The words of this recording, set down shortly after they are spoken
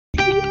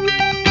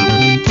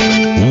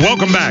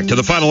Welcome back to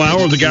the final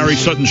hour of the Gary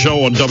Sutton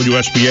Show on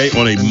WSBA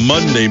on a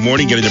Monday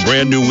morning, getting the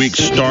brand new week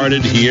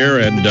started here.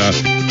 And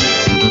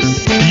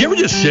did you ever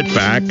just sit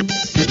back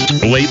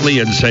lately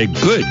and say,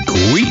 good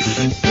grief?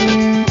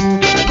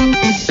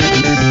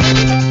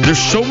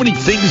 There's so many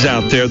things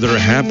out there that are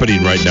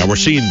happening right now. We're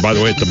seeing, by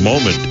the way, at the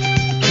moment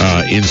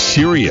in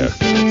Syria,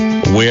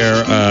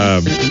 where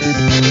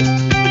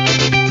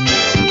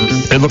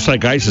it looks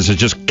like ISIS has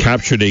just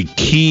captured a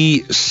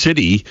key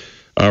city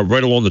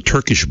right along the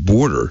Turkish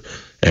border.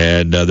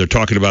 And they're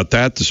talking about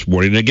that this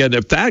morning. And again,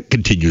 if that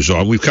continues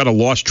on, we've kind of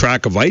lost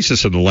track of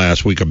ISIS in the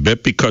last week a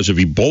bit because of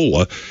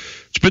Ebola.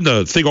 It's been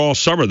the thing all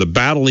summer, the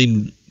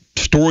battling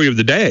story of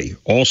the day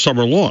all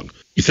summer long.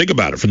 You think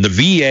about it, from the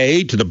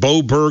VA to the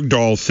Bo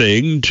Bergdahl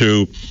thing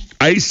to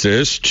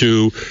ISIS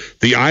to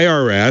the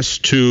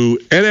IRS to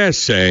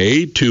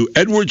NSA to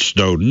Edward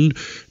Snowden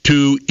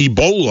to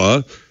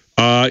Ebola.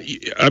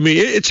 I mean,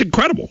 it's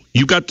incredible.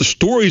 You've got the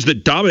stories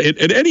that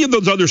dominate, and any of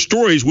those other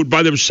stories would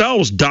by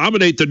themselves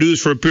dominate the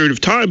news for a period of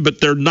time,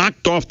 but they're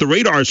knocked off the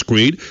radar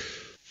screen,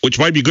 which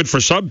might be good for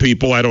some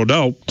people. I don't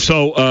know.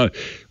 So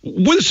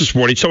with us this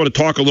morning, so I want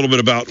to talk a little bit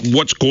about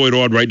what's going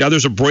on right now.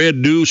 There's a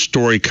brand new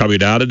story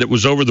coming out, and it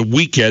was over the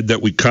weekend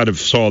that we kind of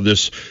saw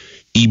this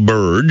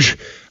emerge.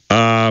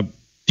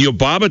 The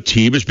Obama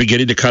team is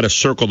beginning to kind of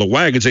circle the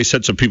wagons. They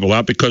sent some people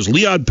out because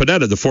Leon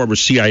Panetta, the former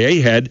CIA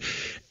head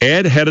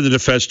and head of the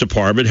Defense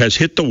Department, has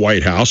hit the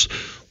White House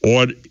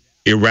on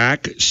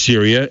Iraq,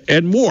 Syria,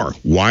 and more.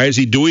 Why is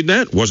he doing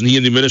that? Wasn't he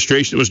in the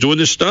administration that was doing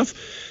this stuff?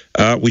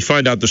 We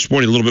find out this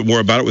morning a little bit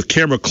more about it with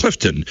Camara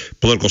Clifton,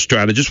 political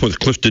strategist with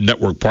Clifton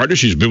Network Partners.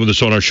 She's been with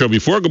us on our show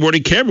before. Good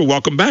morning, Camara.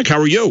 Welcome back.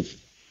 How are you?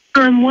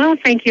 I'm well,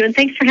 thank you, and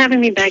thanks for having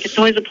me back. It's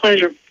always a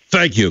pleasure.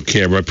 Thank you,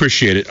 Camara. I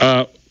appreciate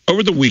it.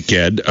 Over the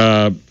weekend,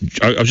 I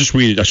was just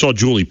reading. I saw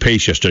Julie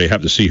Pace yesterday. I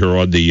happened to see her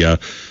on the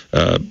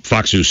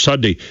Fox News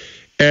Sunday.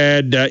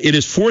 And in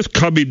his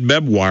forthcoming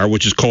memoir,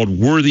 which is called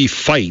Worthy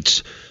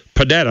Fights,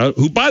 Panetta,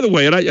 who, by the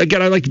way, and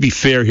I like to be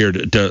fair here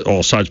to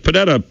all sides,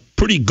 Panetta,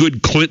 pretty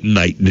good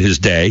Clintonite in his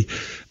day.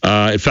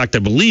 In fact, I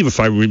believe, if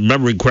I'm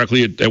remembering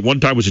correctly, at one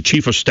time was a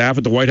chief of staff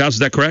at the White House. Is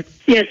that correct?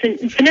 Yes, and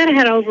Panetta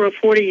had over a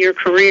 40-year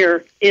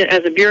career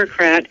as a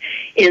bureaucrat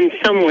in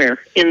somewhere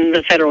in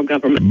the federal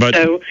government.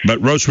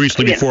 But most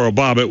recently, before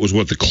Obama, it was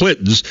with the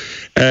Clintons.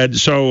 And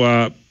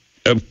so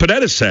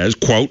Panetta says,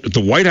 quote,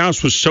 the White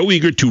House was so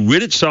eager to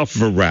rid itself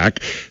of Iraq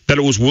that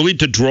it was willing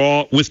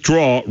to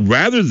withdraw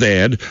rather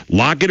than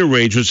lock in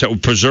arrangements that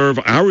would preserve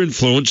our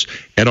influence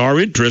and our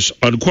interests,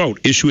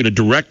 unquote, issuing a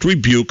direct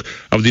rebuke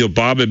of the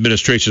Obama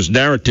administration's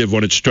narrative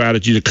on its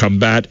strategy to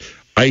combat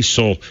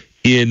ISIL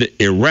in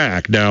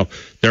Iraq. Now,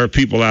 there are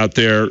people out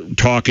there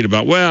talking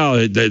about,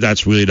 well,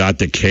 that's really not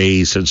the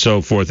case and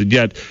so forth. And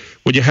yet,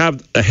 when you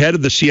have a head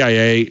of the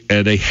CIA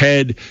and a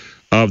head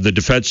of the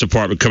Defense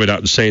Department coming out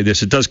and saying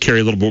this, it does carry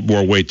a little bit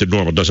more weight than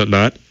normal, does it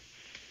not?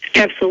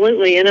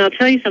 Absolutely, and I'll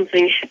tell you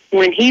something.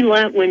 When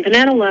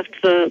Panetta left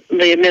the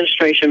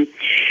administration,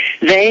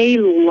 they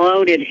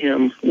loaded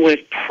him with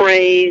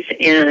praise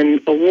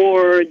and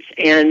awards,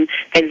 and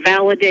they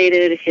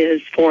validated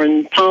his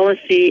foreign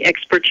policy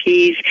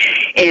expertise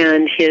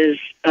and his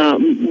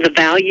the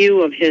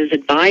value of his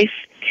advice.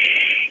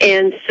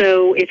 And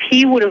so, if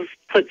he would have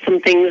put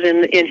some things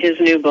in his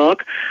new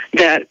book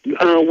that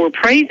were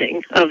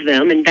praising of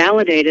them and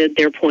validated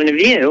their point of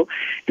view,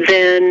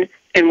 then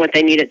and what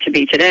they need it to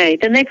be today,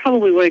 then they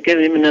probably would have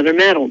given him another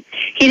medal.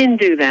 He didn't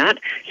do that,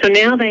 so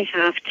now they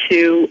have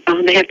to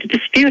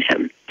dispute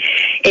him.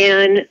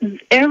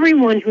 And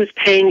everyone who's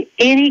paying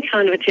any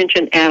kind of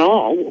attention at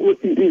all,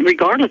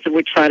 regardless of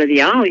which side of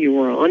the aisle you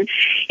were on,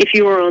 if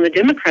you were on the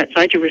Democrat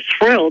side, you were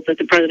thrilled that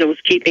the president was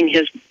keeping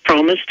his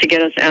promise to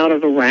get us out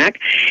of Iraq.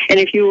 And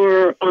if you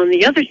were on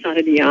the other side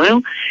of the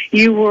aisle,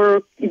 you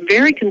were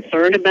very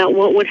concerned about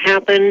what would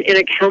happen in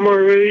a Khmer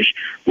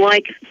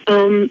Rouge-like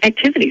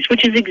activities,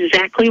 which is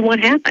exactly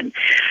what happened.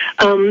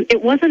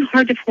 It wasn't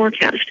hard to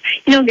forecast.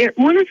 You know,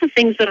 one of the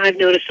things that I've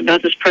noticed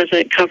about this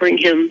president, covering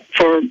him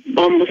for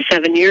almost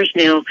 7 years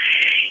now,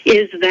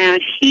 is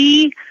that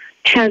he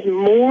has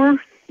more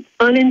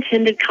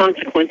unintended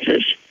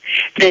consequences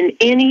than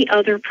any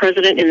other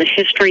president in the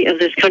history of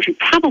this country,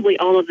 probably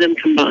all of them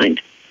combined.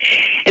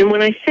 And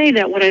when I say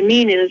that, what I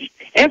mean is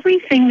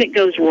everything that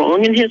goes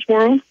wrong in his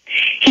world,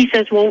 he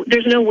says, well,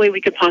 there's no way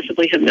we could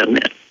possibly have known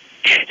that.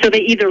 So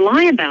they either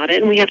lie about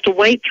it, and we have to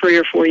wait 3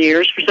 or 4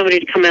 years for somebody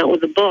to come out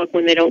with a book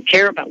when they don't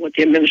care about what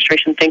the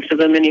administration thinks of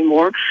them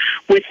anymore,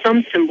 with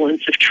some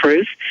semblance of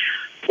truth,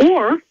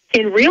 or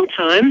in real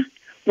time,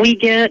 we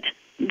get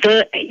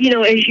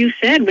as you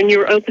said when you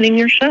were opening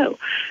your show,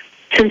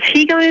 since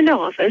he got into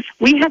office,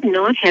 we have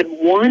not had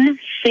one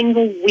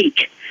single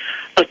week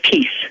of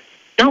peace.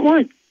 Not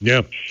one.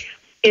 Yeah.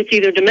 It's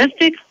either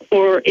domestic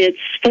or it's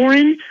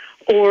foreign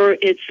or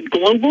it's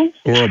global.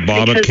 Or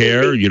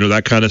Obamacare,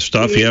 that kind of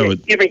stuff. Yeah.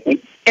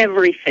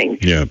 Everything.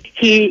 Yeah.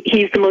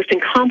 He's the most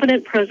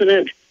incompetent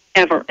president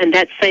ever, and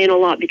that's saying a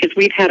lot because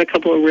we've had a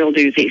couple of real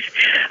doozies.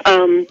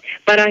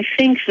 But I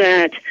think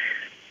that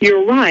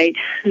you're right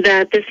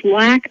that this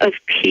lack of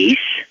peace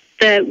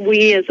that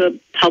we as a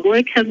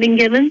public have been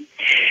given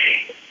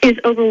is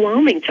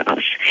overwhelming to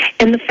us.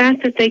 And the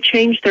fact that they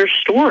change their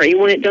story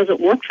when it doesn't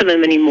work for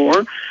them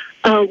anymore,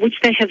 which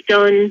they have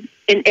done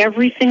in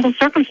every single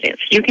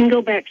circumstance. You can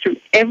go back through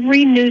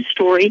every news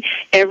story,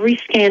 every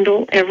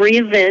scandal, every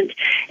event,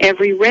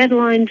 every red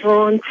line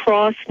drawn,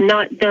 crossed,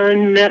 not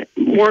done,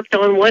 worked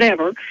on,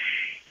 whatever,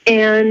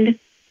 and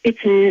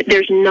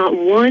there's not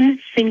one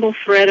single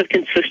thread of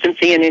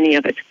consistency in any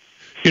of it.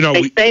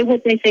 They say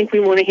what they think we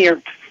want to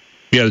hear.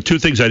 Yeah, the two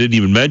things I didn't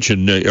even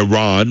mention,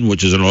 Iran,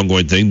 which is an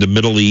ongoing thing, the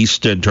Middle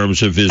East in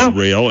terms of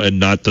Israel, and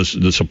not the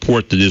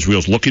support that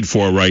Israel's looking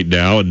for right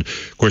now. And,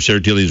 of course, their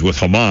dealings with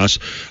Hamas.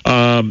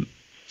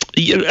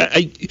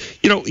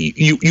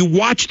 You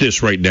watch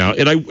this right now,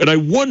 and I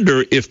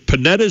wonder if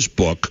Panetta's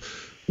book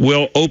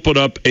will open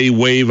up a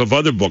wave of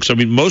other books. I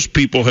mean, most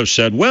people have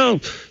said, well,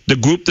 the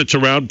group that's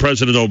around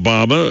President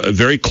Obama,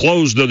 very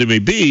close though they may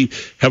be,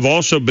 have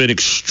also been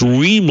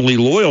extremely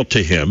loyal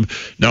to him.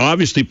 Now,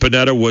 obviously,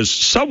 Panetta was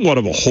somewhat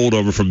of a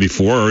holdover from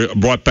before, or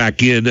brought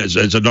back in as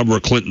a number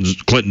of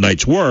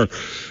Clintonites were.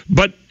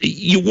 But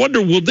you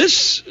wonder, will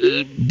this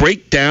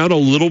break down a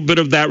little bit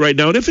of that right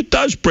now? And if it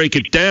does break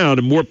it down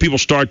and more people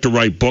start to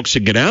write books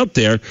and get out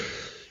there,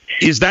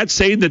 is that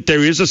saying that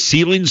there is a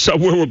ceiling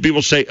somewhere where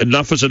people say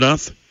enough is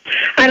enough?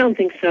 I don't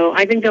think so.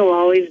 I think there'll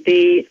always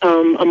be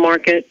a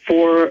market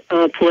for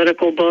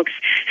political books,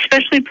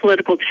 especially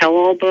political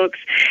tell-all books.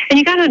 And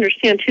you got to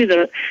understand, too,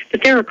 that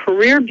there are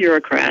career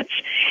bureaucrats,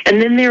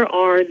 and then there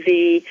are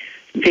the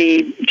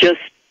just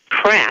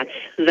crats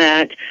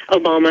that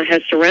Obama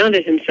has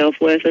surrounded himself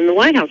with in the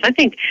White House. I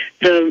think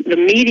the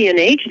median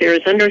age there is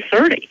under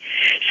 30.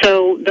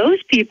 So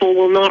those people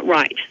will not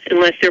write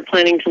unless they're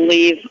planning to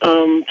leave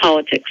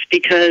politics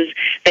because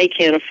they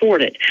can't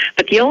afford it.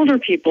 But the older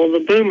people,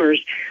 the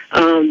boomers,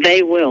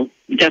 they will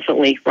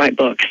definitely write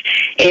books.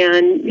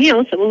 And,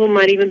 some of them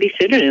might even be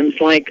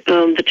pseudonyms, like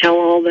the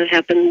tell-all that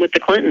happened with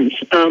the Clintons,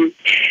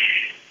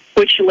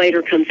 which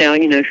later comes out,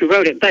 who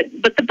wrote it. But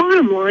the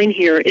bottom line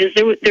here is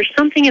there's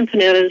something in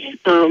Panetta's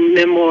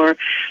memoir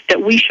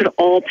that we should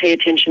all pay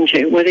attention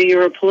to, whether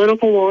you're a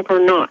political wonk or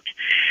not.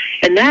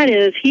 And that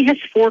is, he has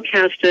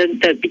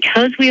forecasted that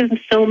because we have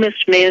so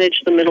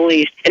mismanaged the Middle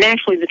East, and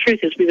actually the truth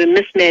is we've been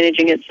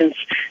mismanaging it since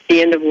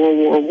the end of World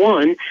War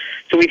I,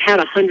 so we've had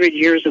 100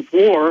 years of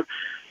war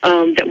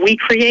that we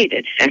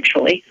created,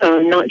 actually,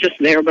 not just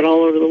there, but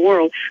all over the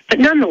world. But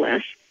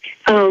nonetheless,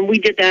 we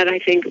did that, I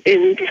think,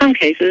 in some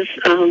cases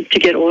to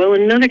get oil,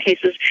 and in other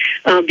cases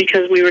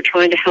because we were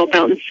trying to help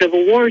out in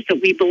civil wars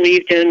that we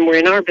believed in were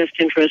in our best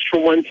interest for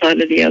one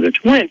side or the other to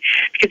win.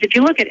 Because if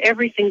you look at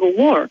every single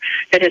war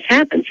that has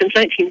happened since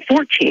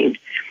 1914,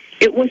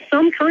 it was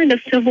some kind of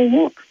civil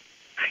war.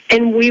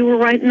 And we were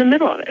right in the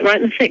middle of it,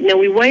 right in the thick. Now,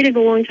 we waited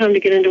a long time to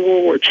get into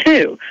World War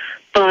II,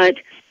 but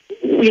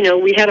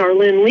we had our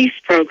Lend-Lease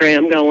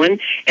program going,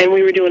 and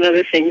we were doing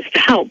other things to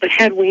help. But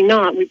had we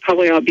not, we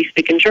probably ought to be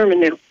speaking German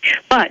now.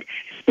 But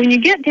when you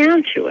get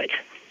down to it,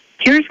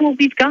 here's what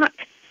we've got.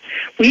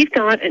 We've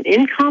got an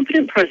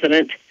incompetent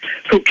president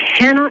who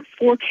cannot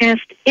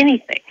forecast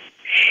anything.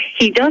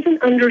 He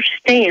doesn't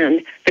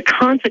understand the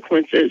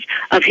consequences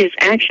of his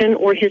action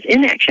or his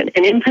inaction.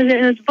 And in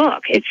Panetta's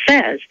book, it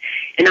says,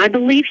 and I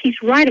believe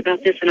he's right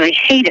about this, and I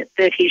hate it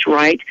that he's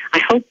right. I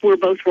hope we're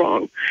both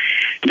wrong,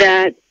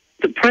 that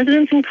the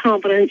president's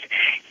incompetence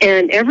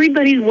and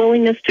everybody's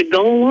willingness to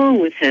go along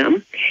with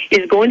him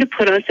is going to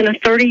put us in a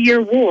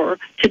 30-year war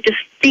to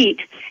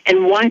defeat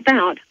and wipe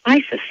out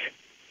ISIS.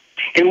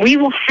 And we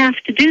will have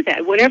to do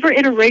that. Whatever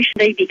iteration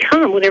they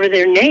become, whatever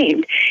they're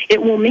named,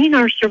 it will mean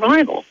our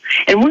survival.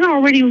 And we're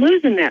already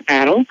losing that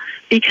battle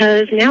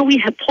because now we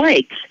have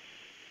plagues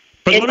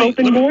and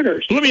open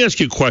borders. Let me ask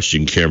you a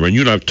question, Cameron.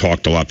 You and I have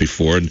talked a lot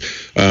before, and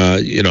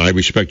I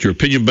respect your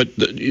opinion, but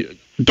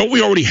don't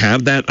we already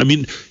have that? I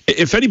mean,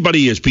 if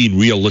anybody is being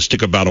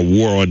realistic about a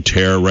war on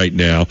terror right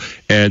now,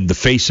 and the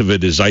face of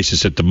it is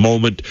ISIS at the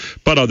moment,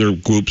 but other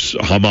groups,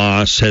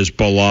 Hamas,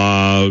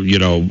 Hezbollah,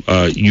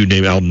 you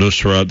name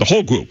Al-Nusra, the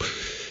whole group.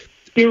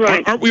 You're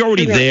right. Aren't we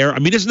already there? I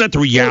mean, isn't that the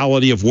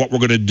reality of what we're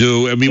going to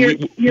do? I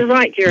mean, you're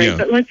right, Gary. Yeah.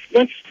 But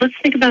let's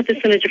think about this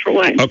in a different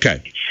way.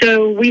 Okay.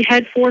 So we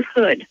had Fort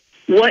Hood.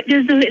 What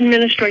does the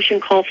administration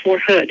call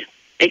Fort Hood?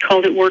 They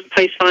called it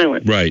workplace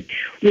violence. Right.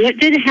 What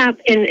did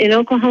happen in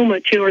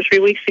Oklahoma 2 or 3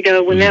 weeks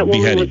ago when that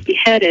woman was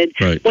beheaded?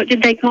 Right. What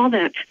did they call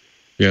that?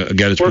 Yeah,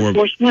 again, it's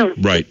workforce violence.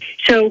 Right.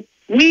 So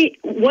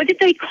what did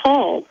they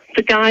call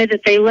the guy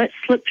that they let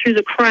slip through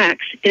the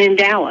cracks in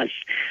Dallas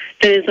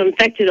that has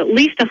infected at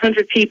least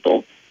 100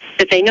 people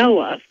that they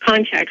know of,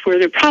 contacts where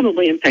they're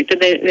probably infected?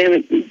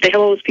 They have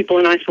all those people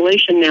in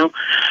isolation now.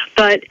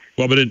 But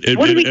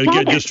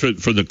again, just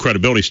for the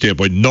credibility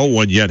standpoint, no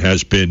one yet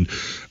has been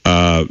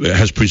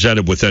has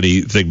presented with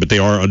anything, but they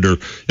are under,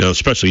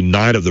 especially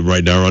 9 of them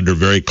right now are under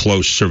very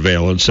close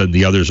surveillance, and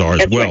the others are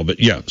as well. Right.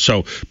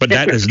 But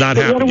that has not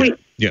happened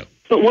yet.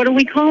 But what are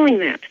we calling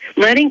that?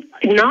 Letting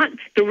not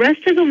the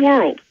rest of the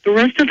world, the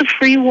rest of the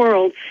free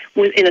world,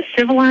 in a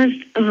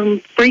civilized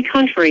free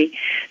country,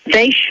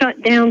 they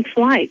shut down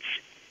flights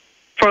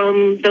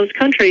from those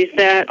countries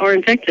that are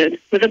infected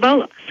with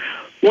Ebola.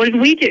 What did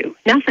we do?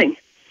 Nothing.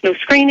 No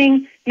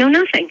screening, no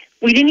nothing.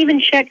 We didn't even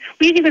check.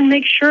 We didn't even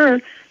make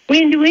sure. We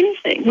didn't do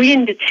anything. We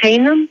didn't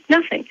detain them,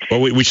 nothing.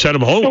 Well, we sent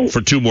them home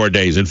for 2 more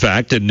days, in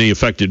fact, and they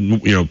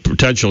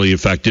potentially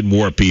affected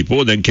more people,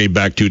 and then came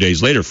back 2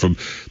 days later from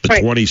the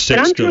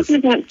 26th of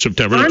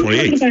September to the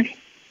 28th. About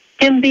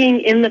him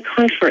being in the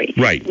country.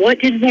 Right. What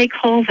did they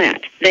call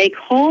that? They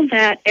call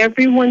that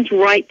everyone's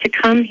right to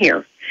come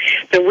here.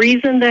 The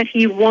reason that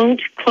he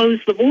won't close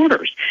the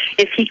borders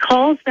is he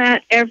calls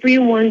that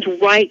everyone's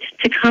right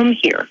to come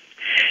here.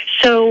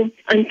 So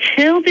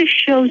until this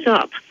shows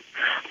up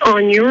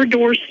on your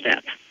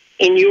doorstep,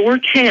 in your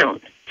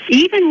town,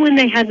 even when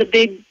they had the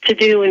big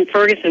to-do in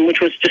Ferguson, which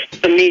was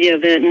just a media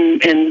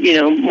event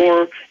and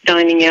more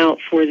dining out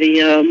for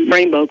the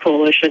Rainbow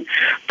Coalition,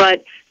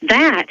 but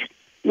that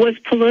was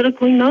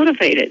politically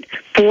motivated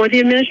for the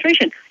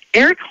administration.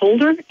 Eric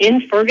Holder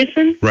in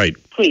Ferguson? Right.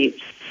 Please.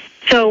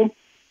 So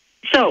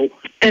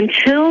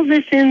until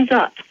this ends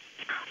up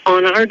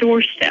on our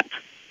doorstep,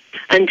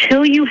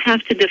 until you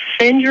have to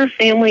defend your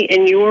family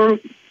and your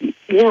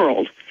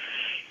world,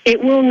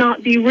 it will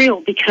not be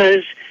real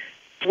because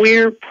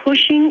we're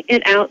pushing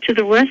it out to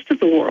the rest of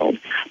the world.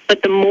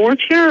 But the more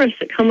terrorists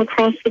that come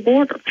across the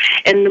border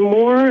and the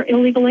more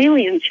illegal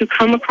aliens who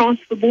come across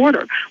the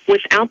border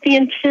without the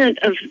intent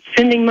of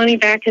sending money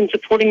back and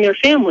supporting their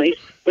families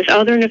with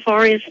other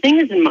nefarious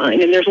things in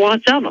mind, and there's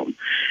lots of them,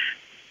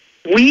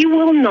 we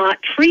will not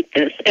treat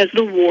this as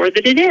the war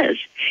that it is.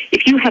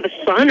 If you have a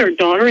son or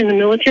daughter in the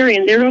military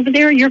and they're over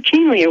there, you're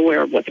keenly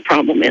aware of what the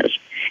problem is.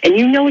 And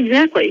you know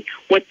exactly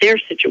what their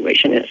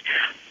situation is.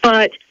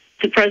 But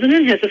the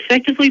president has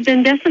effectively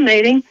been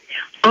decimating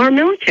our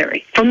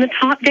military from the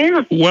top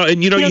down. Well,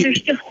 and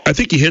I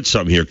think you hit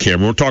something here,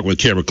 Cameron. We're talking with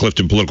Camara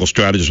Clifton, political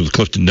strategist with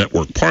Clifton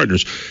Network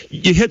Partners.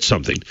 You hit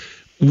something.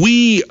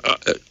 We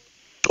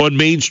on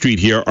Main Street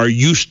here are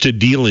used to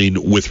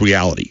dealing with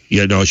reality.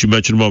 As you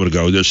mentioned a moment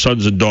ago, there's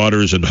sons and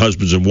daughters and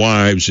husbands and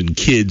wives and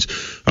kids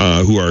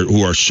who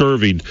are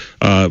serving,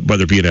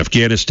 whether it be in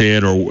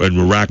Afghanistan or in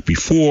Iraq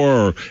before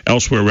or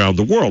elsewhere around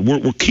the world.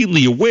 We're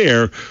keenly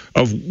aware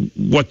of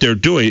what they're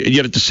doing, and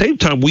yet at the same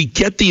time, we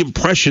get the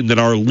impression that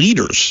our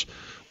leaders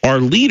are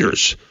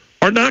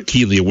not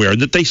keenly aware,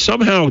 and that they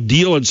somehow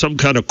deal in some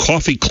kind of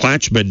coffee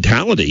clutch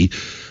mentality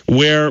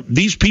where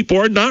these people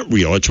are not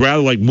real. It's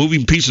rather like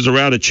moving pieces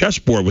around a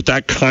chessboard with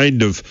that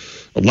kind of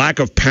lack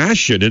of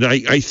passion. And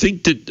I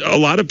think that a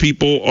lot of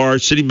people are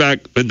sitting back,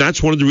 and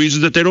that's one of the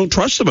reasons that they don't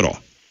trust them at all.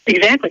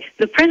 Exactly.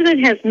 The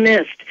president has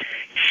missed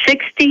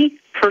 60%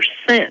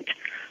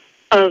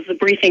 of the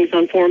briefings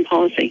on foreign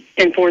policy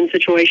and foreign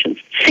situations.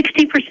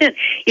 60%.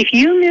 If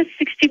you miss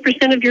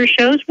 60% of your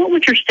shows, what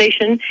would your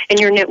station and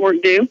your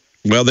network do?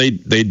 Well, they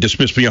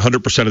dismiss me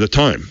 100% of the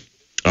time.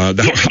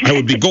 I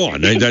would be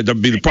gone.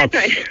 That'd be the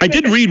problem. Right. I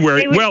did read where,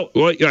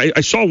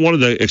 I saw one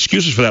of the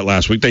excuses for that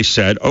last week. They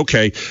said,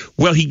 okay,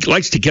 well, he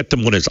likes to get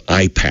them on his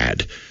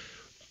iPad.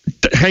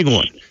 Hang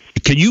on.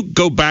 Can you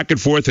go back and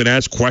forth and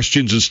ask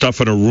questions and stuff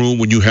in a room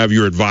when you have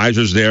your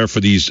advisors there for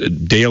these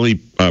daily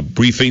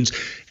briefings?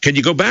 Can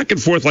you go back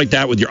and forth like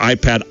that with your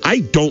iPad?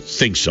 I don't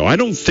think so. I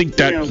don't think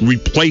that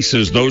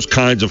replaces those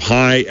kinds of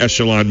high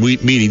echelon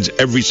meetings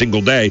every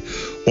single day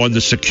on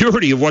the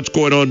security of what's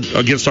going on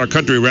against our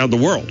country around the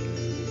world.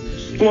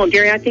 Well,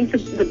 Gary, I think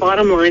the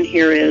bottom line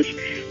here is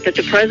that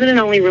the president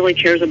only really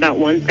cares about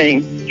one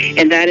thing,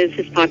 and that is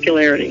his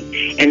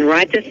popularity. And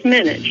right this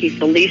minute, he's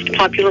the least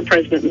popular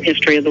president in the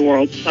history of the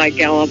world by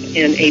Gallup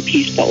and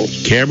AP's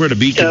polls. Camara, to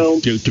be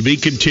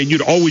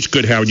continued. Always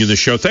good having you on the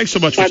show. Thanks so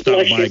much for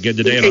stopping by again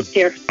today. Take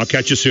care. I'll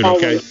catch you soon,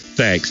 okay?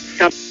 Thanks.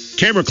 Yep.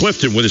 Camara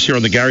Clifton with us here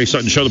on the Gary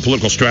Sutton Show, the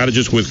political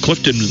strategist with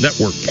Clifton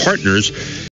Network Partners.